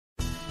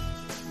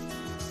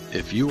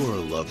If you or a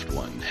loved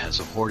one has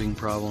a hoarding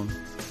problem,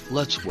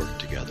 let's work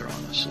together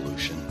on a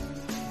solution.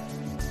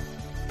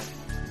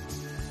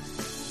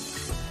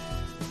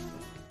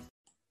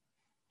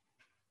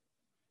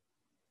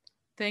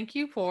 Thank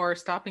you for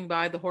stopping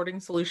by the Hoarding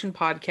Solution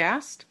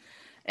podcast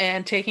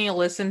and taking a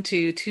listen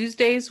to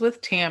Tuesdays with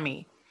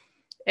Tammi.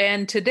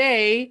 And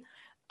today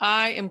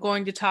I am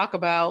going to talk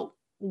about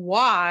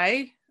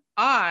why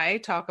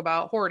I talk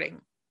about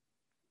hoarding.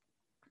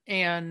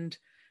 And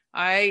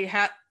I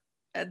had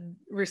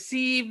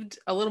received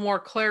a little more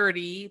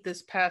clarity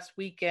this past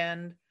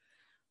weekend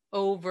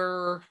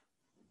over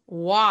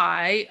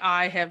why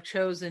I have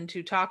chosen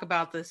to talk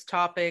about this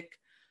topic,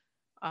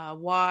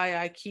 why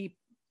I keep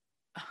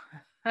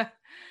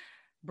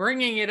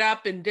bringing it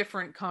up in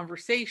different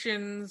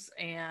conversations,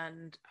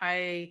 and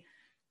I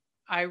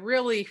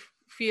really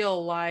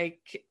feel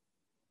like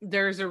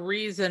there's a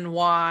reason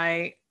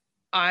why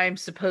I'm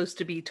supposed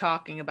to be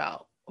talking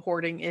about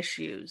hoarding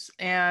issues.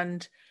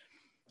 And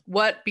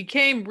what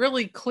became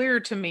really clear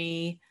to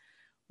me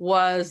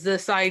was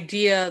this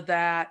idea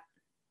that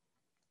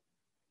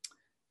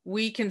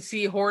we can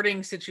see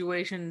hoarding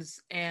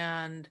situations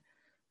and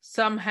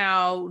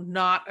somehow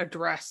not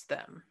address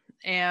them.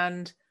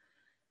 And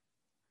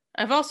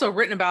I've also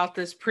written about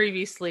this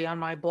previously on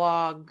my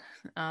blog,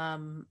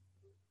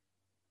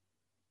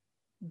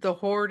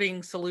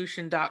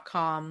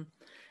 thehoardingsolution.com.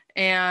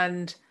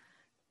 And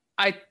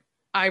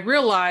I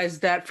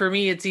realized that for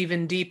me, it's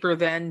even deeper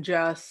than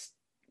just,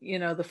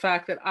 the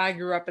fact that I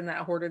grew up in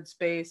that hoarded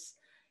space.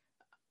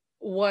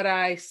 What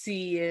I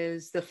see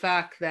is the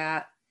fact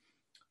that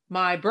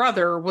my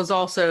brother was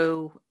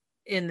also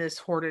in this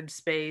hoarded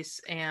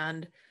space,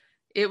 and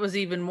it was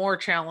even more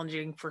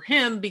challenging for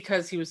him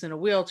because he was in a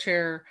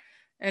wheelchair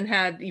and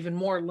had even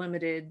more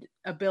limited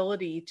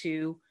ability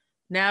to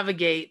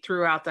navigate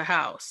throughout the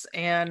house.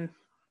 And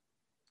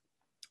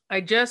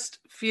I just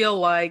feel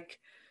like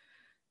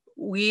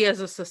we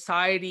as a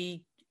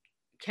society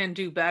can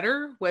do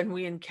better when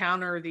we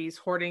encounter these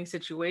hoarding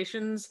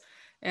situations.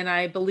 And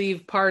I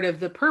believe part of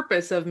the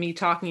purpose of me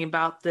talking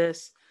about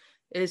this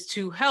is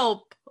to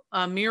help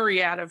a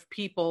myriad of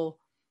people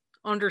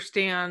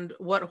understand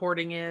what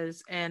hoarding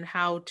is and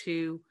how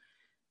to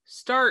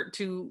start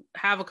to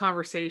have a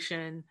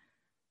conversation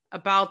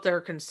about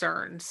their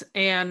concerns.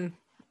 And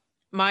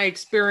my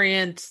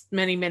experience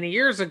many, many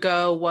years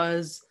ago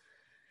was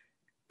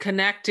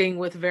connecting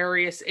with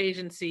various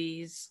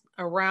agencies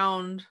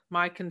around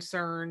my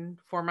concern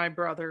for my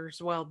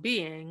brother's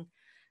well-being.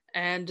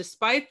 And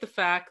despite the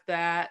fact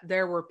that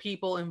there were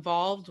people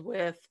involved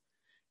with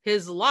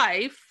his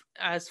life,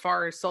 as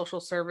far as social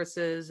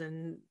services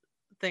and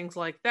things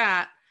like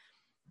that,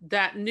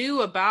 that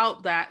knew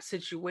about that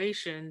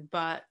situation,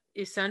 but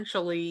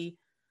essentially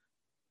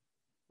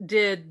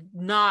did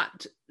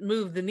not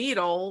move the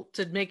needle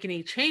to make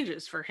any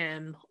changes for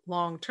him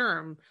long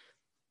term,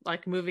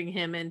 like moving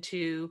him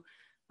into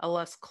a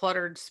less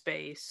cluttered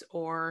space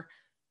or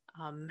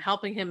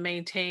helping him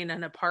maintain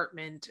an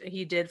apartment.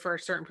 He did for a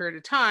certain period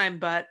of time,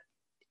 but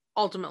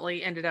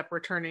ultimately ended up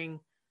returning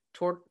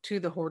to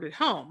the hoarded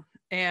home.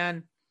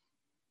 And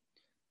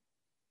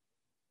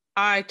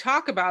I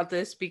talk about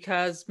this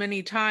because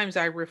many times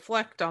I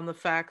reflect on the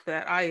fact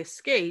that I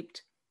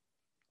escaped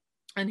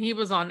and he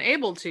was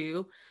unable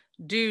to,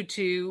 due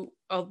to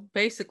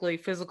basically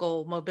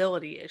physical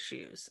mobility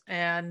issues.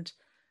 And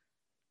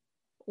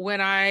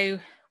when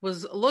I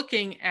was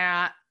looking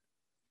at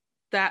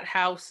that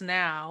house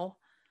now,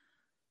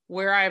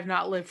 where I have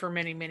not lived for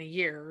many, many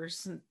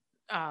years,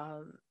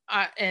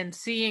 and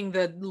seeing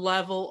the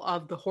level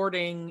of the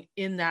hoarding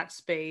in that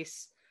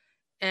space,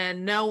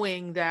 and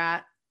knowing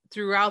that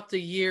throughout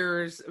the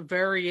years,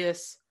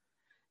 various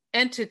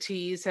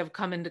entities have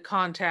come into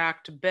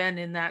contact, been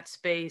in that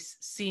space,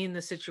 seen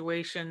the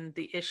situation,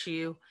 the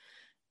issue,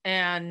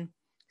 and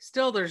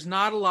still there's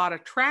not a lot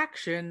of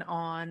traction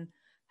on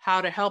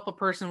how to help a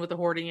person with a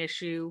hoarding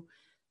issue,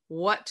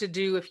 what to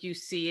do if you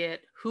see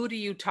it, who do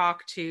you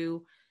talk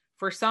to.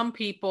 For some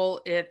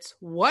people, it's,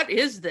 what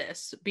is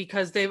this?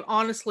 Because they've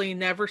honestly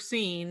never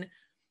seen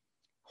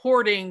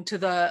hoarding to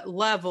the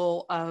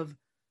level of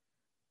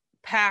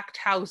packed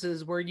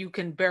houses where you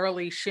can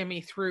barely shimmy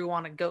through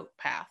on a goat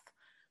path.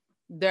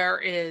 There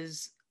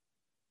is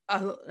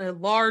a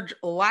large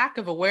lack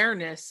of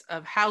awareness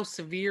of how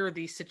severe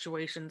these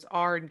situations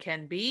are and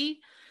can be,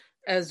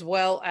 as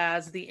well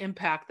as the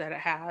impact that it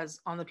has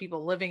on the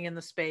people living in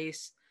the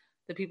space,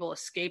 the people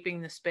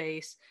escaping the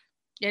space,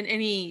 and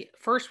any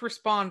first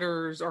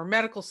responders or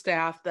medical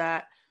staff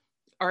that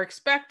are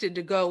expected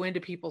to go into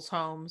people's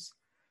homes.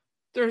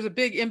 There's a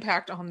big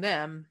impact on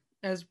them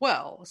as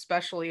well,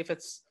 especially if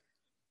it's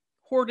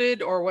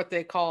hoarded or what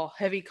they call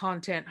heavy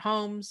content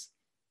homes.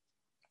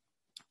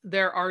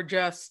 There are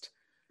just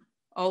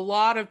a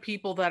lot of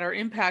people that are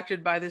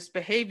impacted by this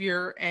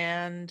behavior,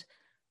 and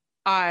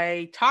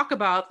I talk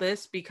about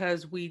this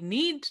because we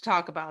need to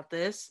talk about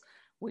this.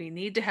 We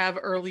need to have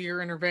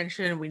earlier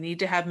intervention. We need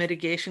to have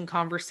mitigation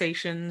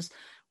conversations.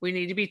 We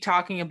need to be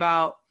talking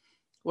about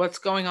what's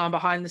going on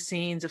behind the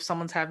scenes if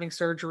someone's having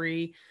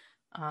surgery,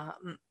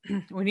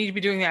 We need to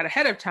be doing that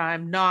ahead of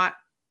time, not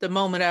the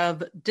moment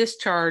of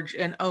discharge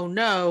and, oh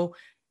no,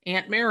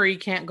 Aunt Mary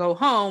can't go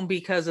home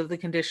because of the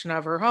condition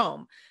of her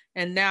home.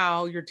 And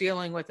now you're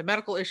dealing with a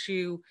medical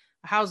issue,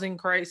 a housing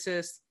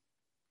crisis,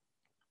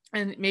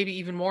 and maybe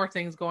even more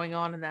things going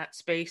on in that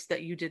space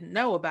that you didn't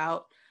know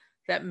about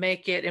that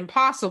make it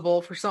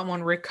impossible for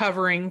someone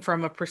recovering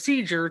from a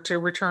procedure to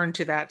return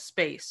to that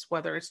space,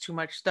 whether it's too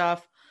much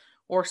stuff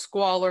or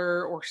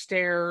squalor or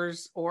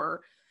stairs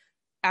or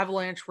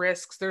avalanche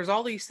risks. There's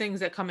all these things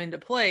that come into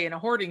play in a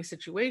hoarding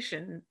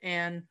situation.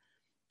 And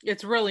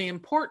it's really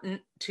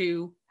important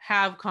to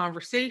have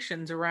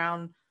conversations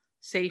around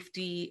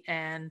safety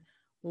and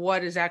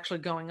what is actually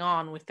going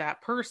on with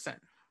that person.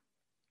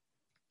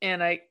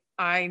 And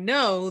I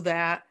know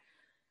that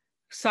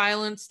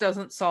silence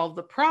doesn't solve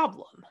the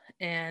problem.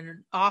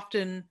 And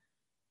often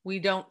we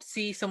don't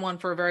see someone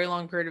for a very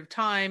long period of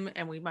time,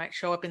 and we might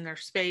show up in their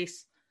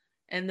space,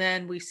 and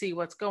then we see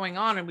what's going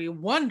on and we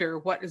wonder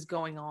what is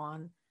going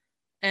on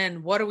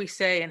and what do we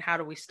say and how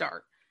do we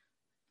start.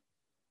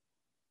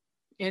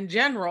 In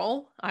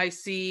general, I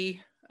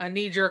see a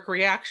knee-jerk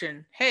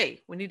reaction.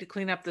 Hey, we need to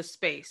clean up this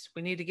space.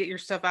 We need to get your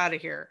stuff out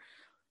of here.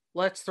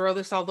 Let's throw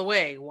this all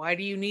away. Why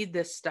do you need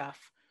this stuff?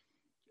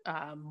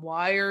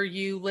 Why are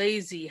you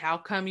lazy? How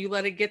come you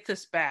let it get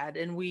this bad?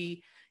 And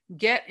we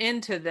get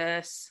into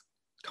this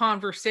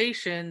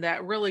conversation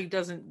that really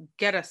doesn't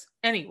get us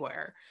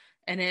anywhere.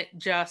 And it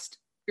just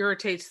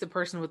irritates the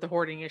person with the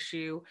hoarding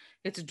issue.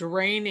 It's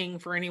draining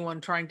for anyone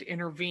trying to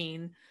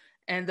intervene.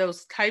 And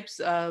those types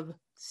of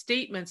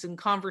statements and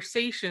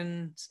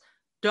conversations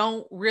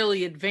don't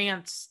really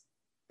advance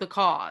the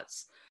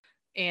cause.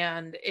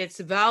 And it's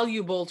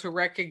valuable to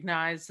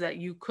recognize that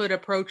you could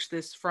approach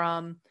this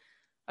from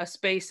a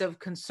space of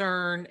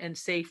concern and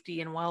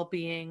safety and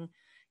well-being.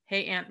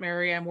 Hey, Aunt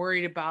Mary, I'm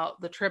worried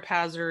about the trip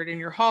hazard in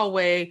your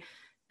hallway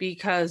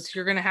because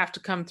you're going to have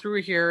to come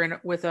through here and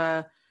with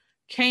a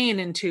cane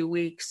in 2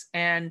 weeks,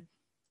 and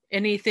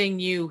anything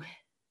you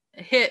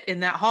hit in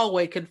that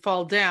hallway could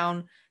fall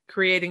down,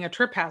 creating a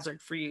trip hazard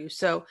for you.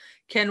 So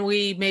can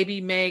we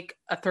maybe make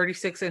a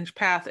 36-inch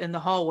path in the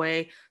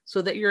hallway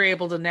so that you're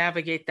able to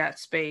navigate that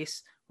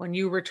space when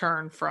you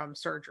return from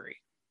surgery?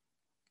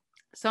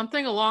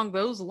 Something along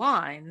those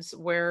lines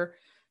where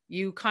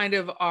you kind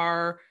of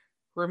are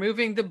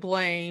removing the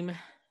blame,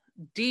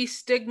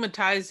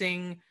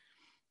 destigmatizing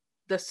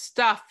the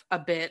stuff a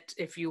bit,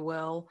 if you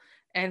will,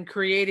 and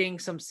creating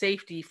some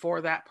safety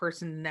for that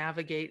person to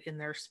navigate in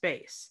their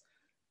space.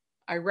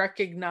 I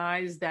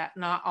recognize that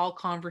not all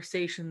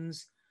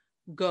conversations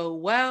go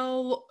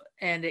well,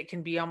 and it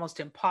can be almost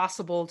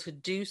impossible to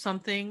do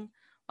something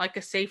like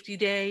a safety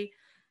day.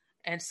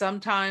 And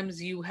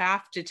sometimes you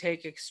have to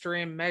take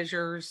extreme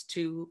measures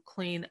to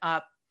clean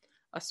up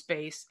a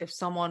space if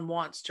someone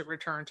wants to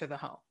return to the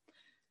home.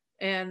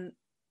 And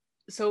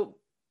so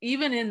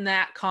even in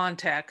that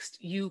context,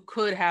 you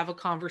could have a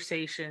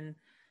conversation.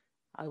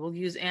 I will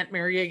use Aunt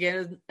Mary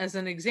again as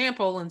an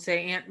example and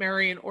say, Aunt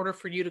Mary, in order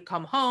for you to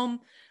come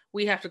home,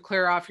 we have to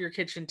clear off your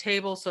kitchen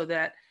table so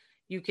that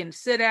you can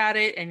sit at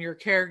it and your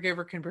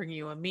caregiver can bring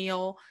you a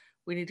meal.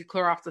 We need to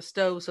clear off the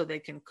stove so they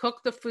can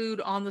cook the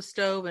food on the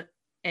stove,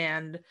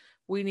 and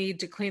we need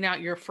to clean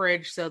out your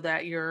fridge so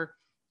that your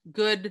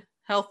good,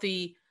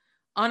 healthy,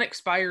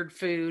 unexpired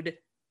food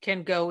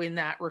can go in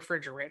that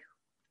refrigerator.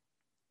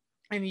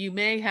 And you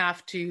may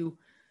have to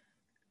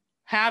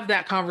have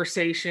that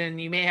conversation.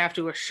 You may have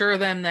to assure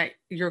them that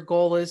your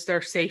goal is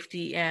their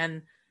safety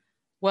and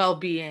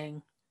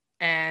well-being,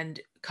 and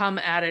come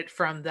at it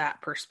from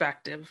that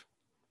perspective.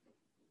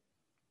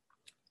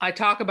 I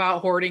talk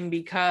about hoarding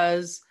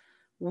because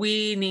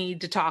we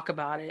need to talk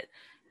about it.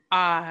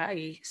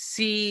 I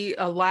see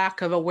a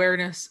lack of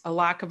awareness, a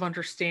lack of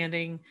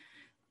understanding,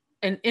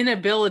 an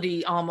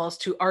inability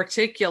almost to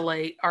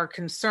articulate our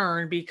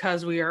concern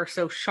because we are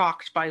so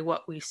shocked by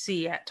what we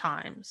see at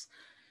times.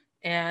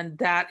 And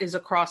that is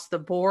across the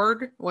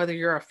board, whether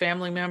you're a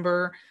family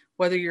member,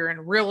 whether you're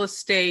in real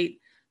estate,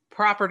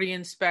 property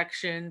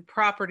inspection,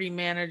 property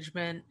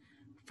management,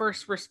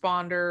 first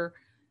responder,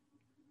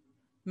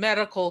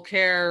 medical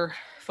care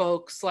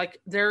folks. Like,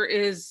 there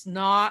is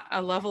not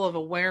a level of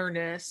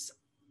awareness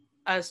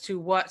as to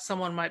what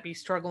someone might be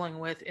struggling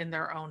with in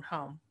their own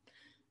home.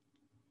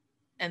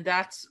 And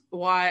that's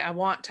why I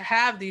want to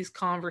have these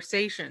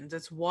conversations.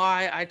 It's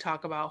why I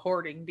talk about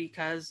hoarding,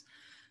 because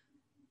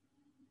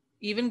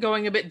even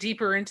going a bit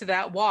deeper into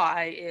that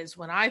why is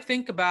when I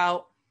think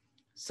about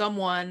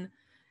someone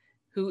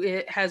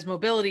who has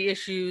mobility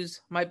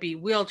issues, might be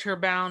wheelchair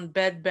bound,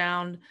 bed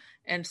bound,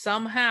 and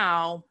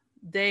somehow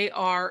they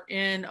are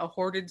in a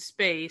hoarded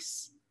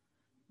space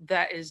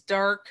that is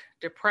dark,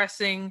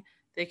 depressing,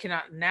 they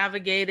cannot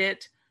navigate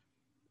it.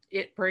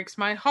 It breaks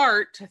my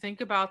heart to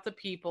think about the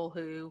people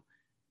who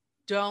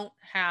don't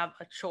have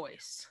a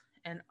choice.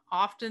 And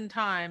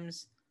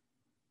oftentimes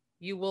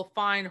you will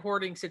find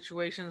hoarding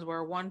situations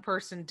where one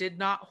person did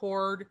not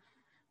hoard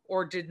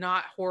or did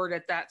not hoard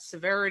at that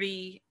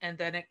severity, and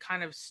then it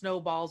kind of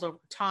snowballs over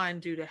time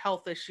due to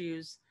health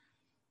issues.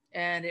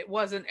 And it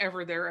wasn't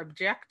ever their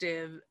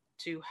objective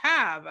to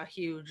have a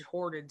huge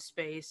hoarded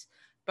space,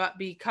 but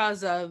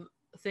because of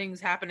things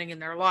happening in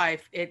their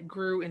life, it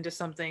grew into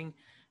something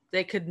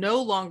they could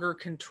no longer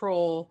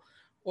control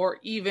or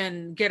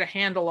even get a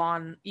handle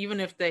on. Even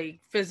if they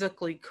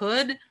physically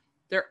could,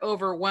 they're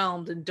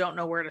overwhelmed and don't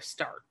know where to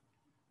start.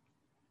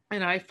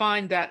 And I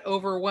find that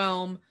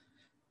overwhelm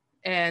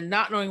and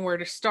not knowing where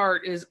to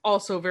start is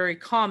also very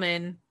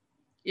common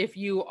if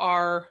you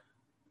are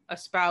a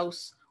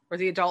spouse or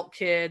the adult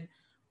kid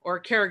or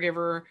a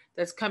caregiver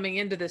that's coming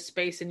into this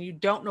space and you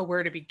don't know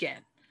where to begin.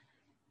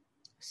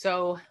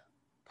 So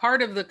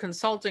part of the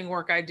consulting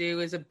work I do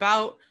is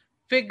about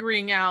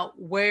figuring out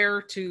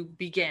where to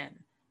begin.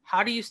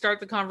 How do you start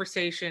the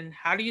conversation?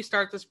 How do you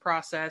start this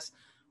process?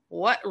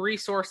 What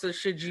resources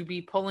should you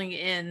be pulling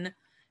in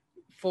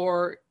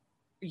for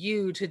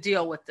you to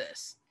deal with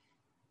this?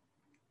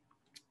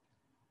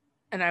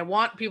 And I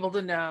want people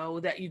to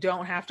know that you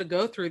don't have to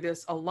go through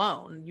this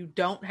alone. You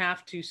don't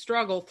have to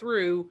struggle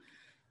through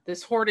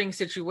this hoarding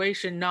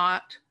situation,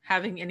 not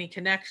having any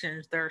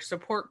connections. There are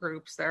support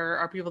groups. There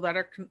are people that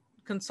are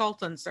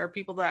consultants. There are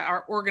people that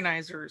are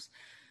organizers.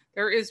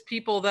 There is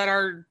people that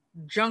are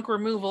junk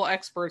removal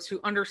experts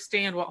who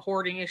understand what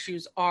hoarding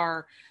issues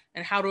are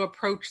and how to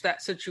approach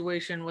that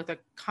situation with a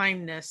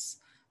kindness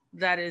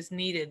that is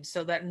needed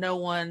so that no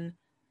one,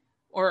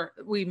 or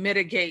we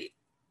mitigate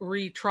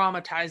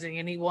re-traumatizing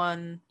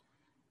anyone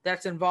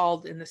that's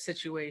involved in the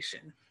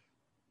situation.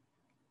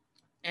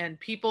 And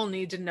people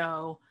need to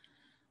know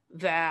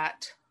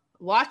that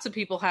lots of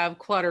people have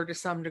clutter to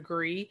some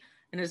degree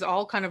and is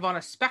all kind of on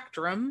a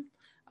spectrum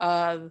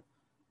of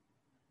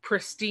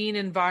pristine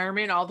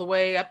environment all the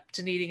way up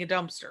to needing a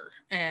dumpster.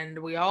 And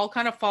we all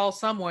kind of fall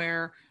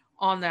somewhere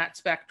on that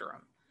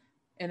spectrum.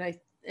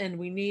 And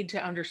we need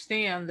to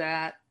understand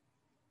that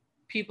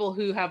people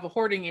who have a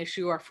hoarding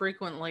issue are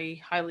frequently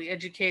highly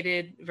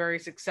educated, very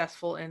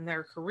successful in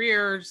their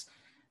careers.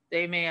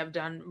 They may have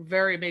done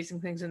very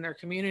amazing things in their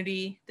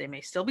community. They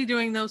may still be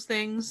doing those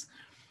things,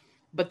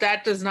 but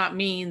that does not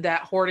mean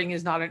that hoarding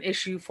is not an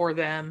issue for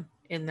them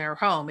in their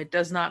home. It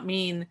does not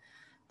mean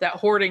that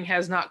hoarding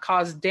has not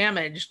caused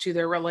damage to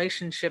their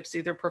relationships,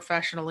 either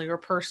professionally or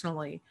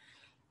personally.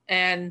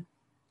 And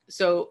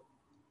so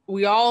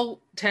we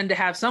all tend to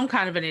have some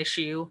kind of an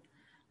issue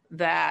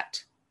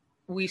that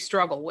we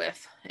struggle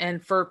with.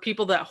 And for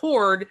people that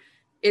hoard,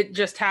 it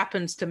just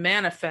happens to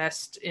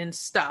manifest in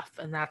stuff.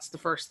 And that's the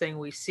first thing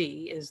we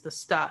see is the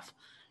stuff.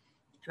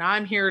 And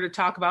I'm here to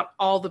talk about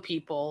all the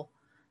people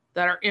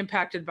that are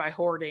impacted by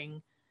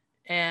hoarding.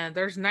 And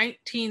there's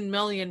 19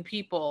 million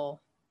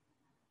people,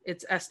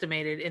 it's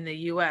estimated, in the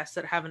US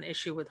that have an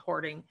issue with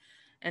hoarding.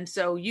 And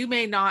so you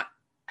may not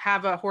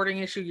have a hoarding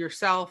issue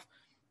yourself.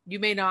 You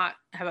may not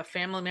have a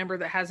family member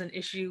that has an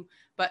issue,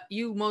 but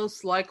you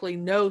most likely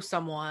know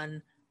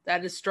someone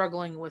that is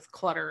struggling with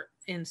clutter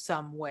in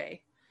some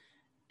way.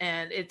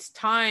 And it's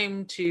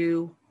time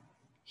to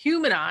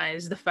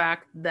humanize the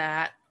fact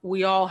that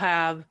we all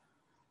have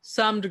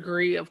some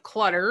degree of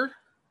clutter,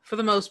 for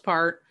the most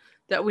part,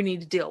 that we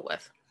need to deal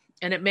with.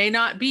 And it may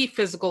not be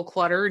physical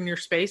clutter in your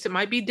space. It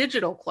might be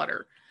digital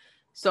clutter.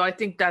 So I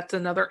think that's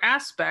another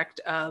aspect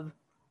of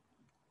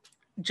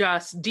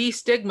just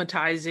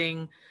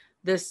destigmatizing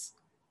this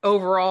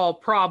overall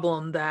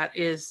problem that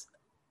is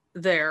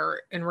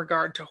there in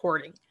regard to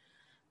hoarding.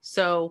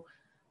 So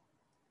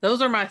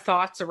those are my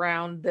thoughts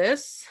around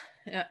this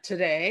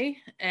today.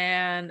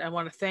 And I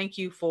want to thank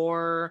you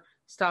for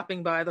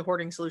stopping by the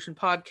Hoarding Solution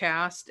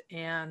podcast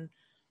and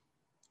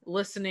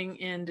listening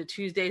into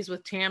Tuesdays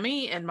with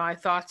Tammi and my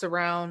thoughts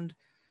around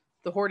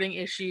the hoarding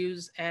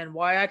issues and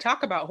why I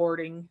talk about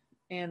hoarding.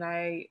 And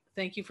I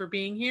thank you for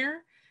being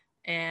here.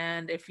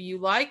 And if you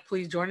like,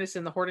 please join us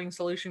in the Hoarding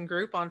Solution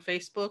group on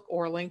Facebook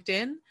or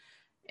LinkedIn.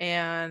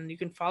 And you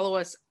can follow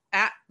us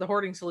at the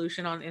Hoarding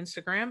Solution on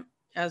Instagram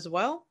as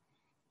well.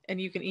 And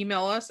you can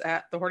email us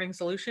at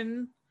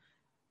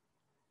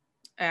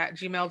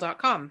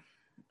thehoardingsolution@gmail.com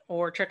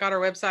or check out our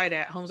website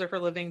at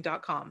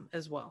homesareforliving.com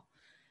as well.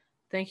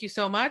 Thank you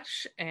so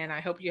much, and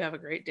I hope you have a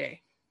great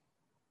day.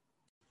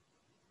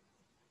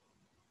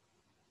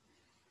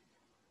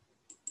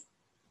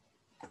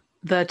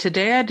 The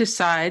Today I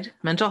Decide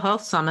Mental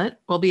Health Summit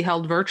will be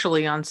held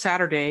virtually on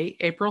Saturday,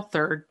 April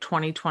 3rd,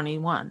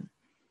 2021.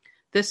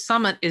 This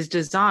summit is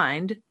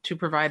designed to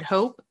provide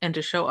hope and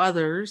to show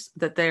others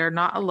that they are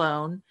not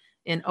alone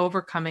in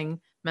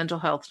overcoming mental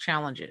health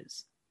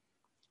challenges.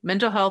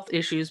 Mental health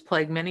issues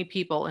plague many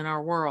people in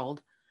our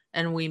world,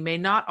 and we may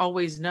not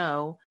always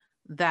know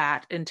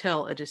that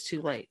until it is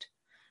too late.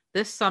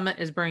 This summit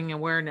is bringing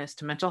awareness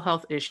to mental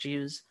health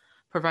issues,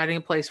 providing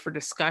a place for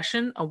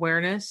discussion,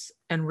 awareness,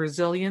 and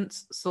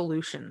resilience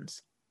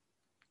solutions.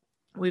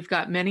 We've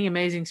got many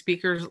amazing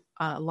speakers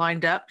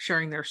lined up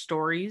sharing their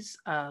stories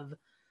of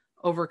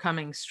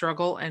overcoming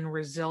struggle and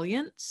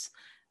resilience.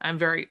 I'm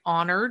very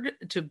honored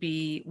to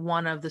be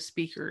one of the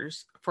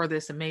speakers for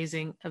this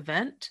amazing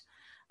event.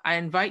 I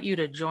invite you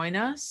to join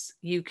us.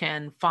 You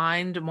can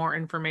find more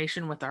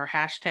information with our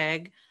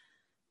hashtag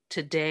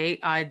Today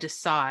I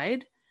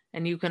Decide,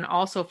 And you can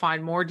also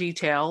find more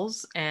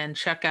details and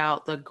check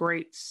out the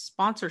great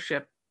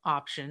sponsorship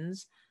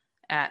options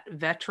at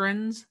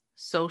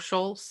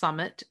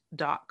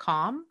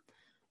veteranssocialsummit.com.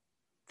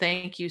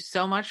 Thank you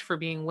so much for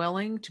being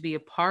willing to be a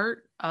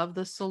part of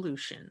the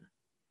solution.